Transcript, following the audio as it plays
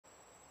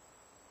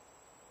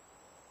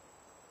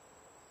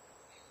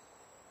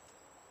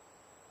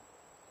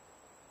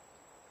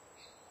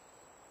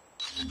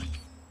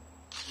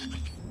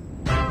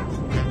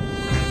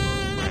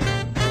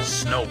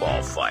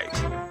snowball fight.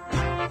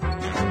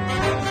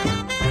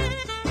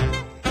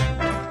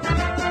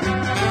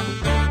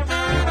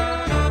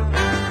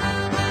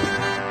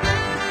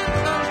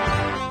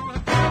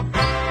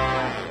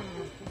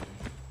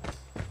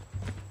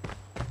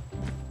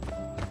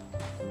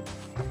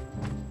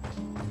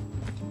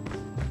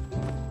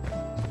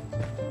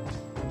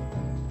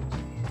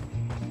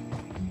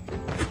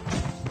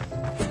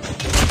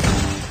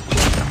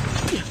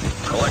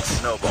 Collect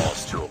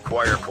snowballs to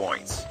acquire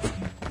points.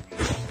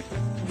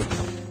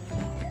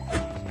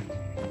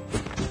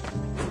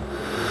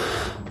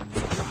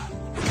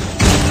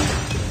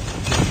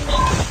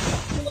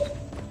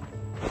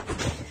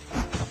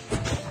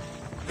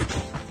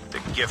 The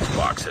gift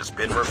box has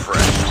been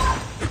refreshed.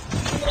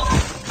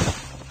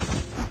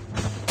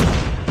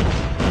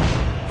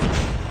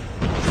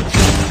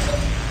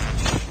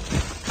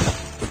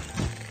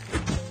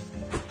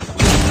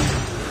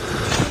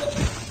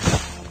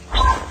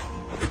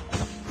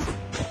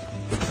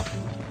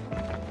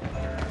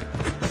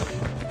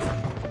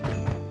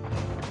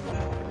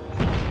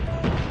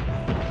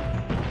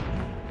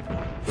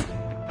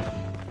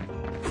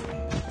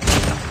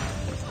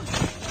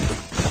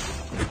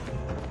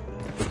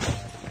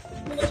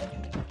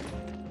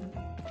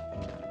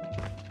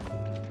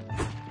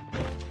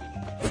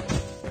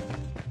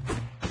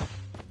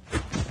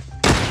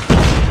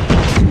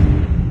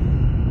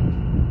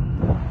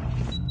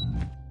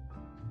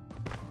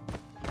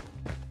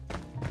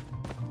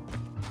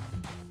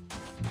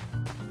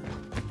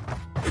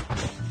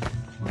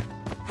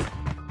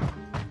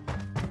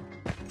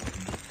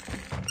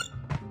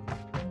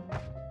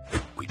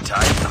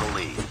 Tied for the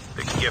lead.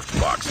 The gift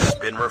box has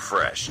been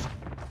refreshed.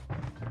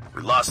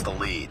 We lost the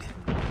lead.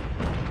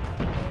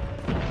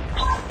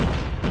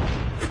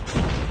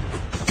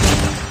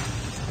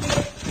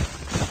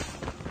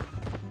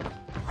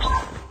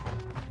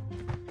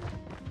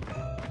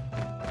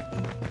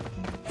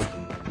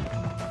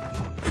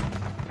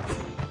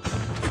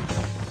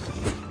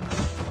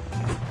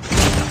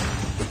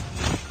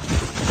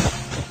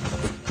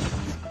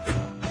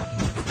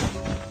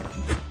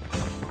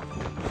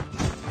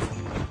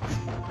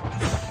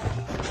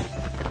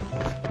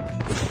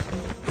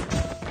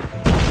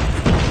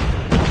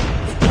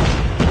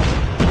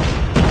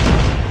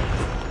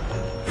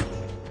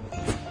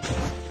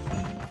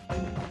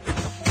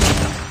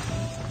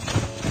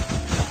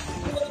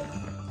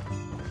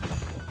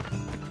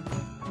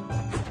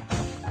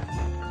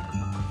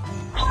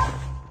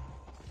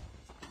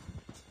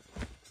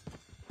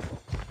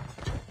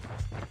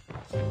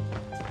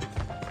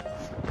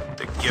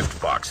 The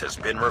gift box has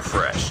been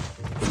refreshed.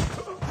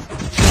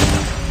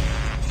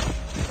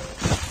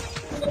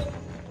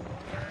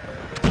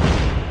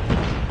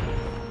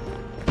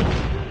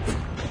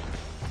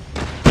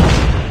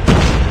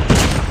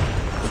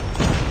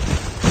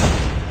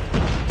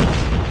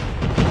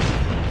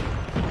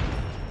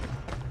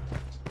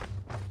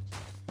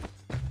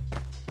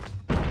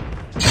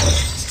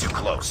 It's too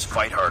close.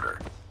 Fight harder.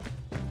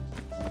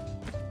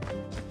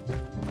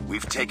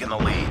 We've taken the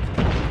lead.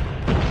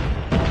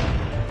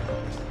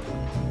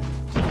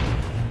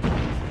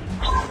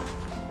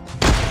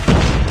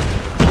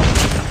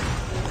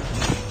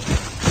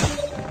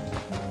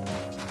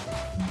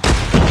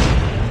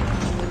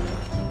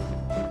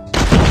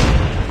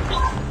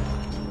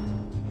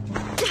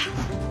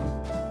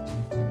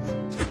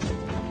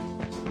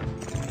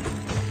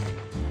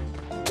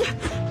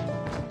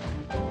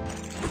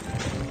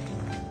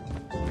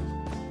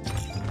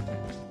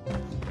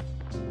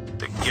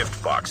 The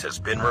gift box has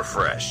been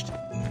refreshed.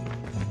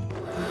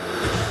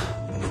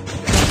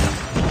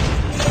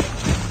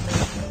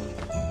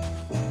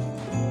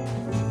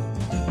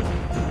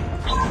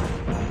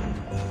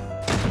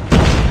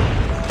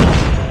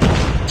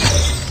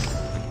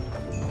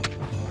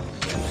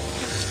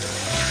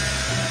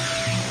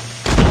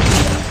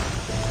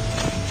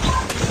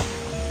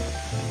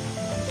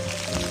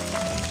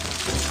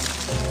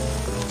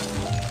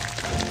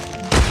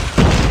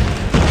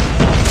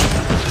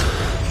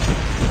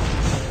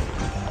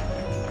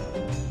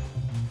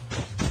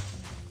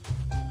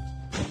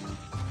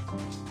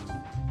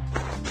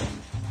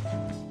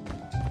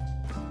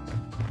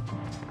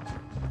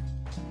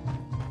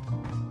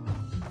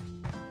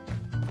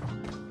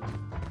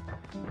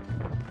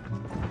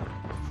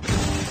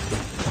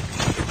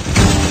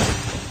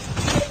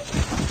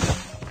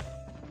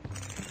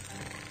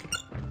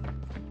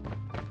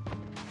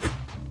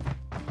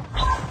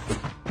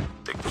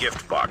 The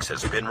gift box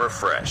has been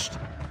refreshed.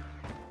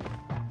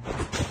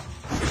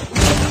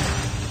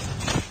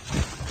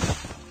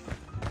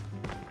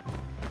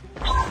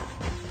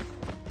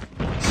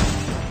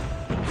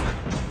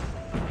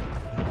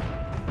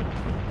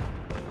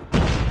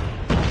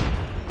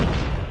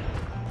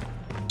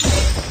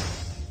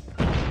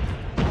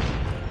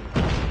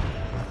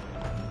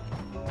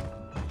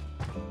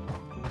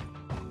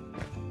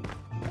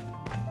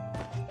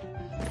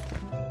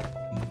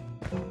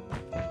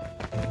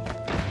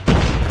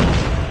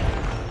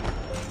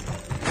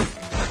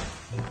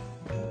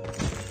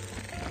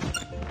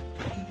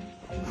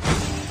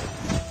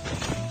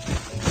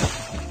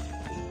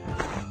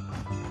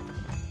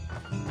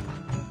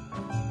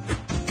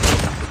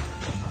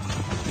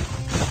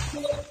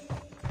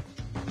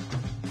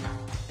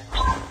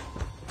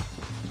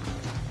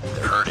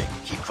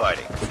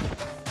 fighting.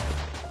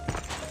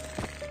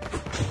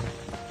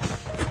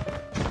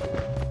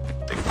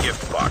 The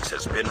gift box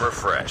has been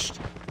refreshed.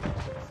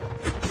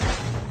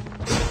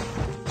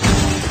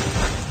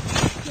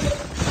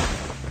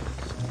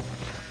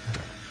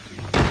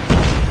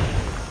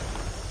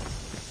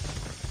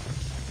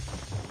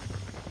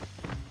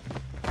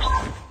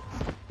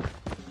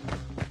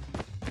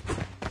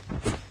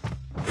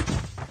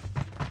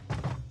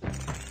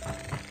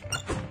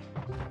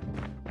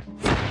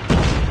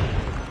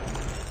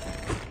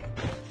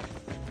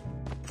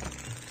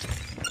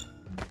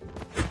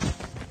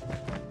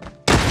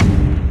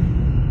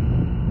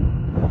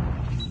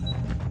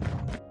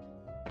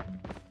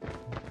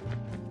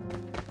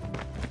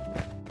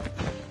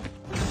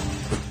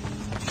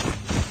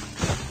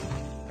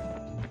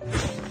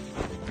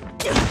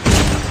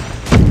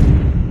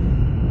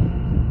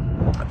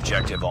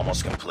 Objective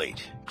almost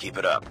complete. Keep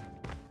it up.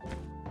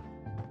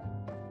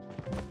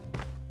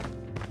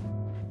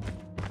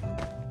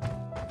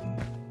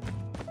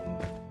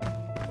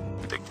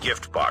 The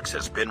gift box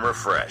has been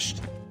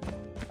refreshed.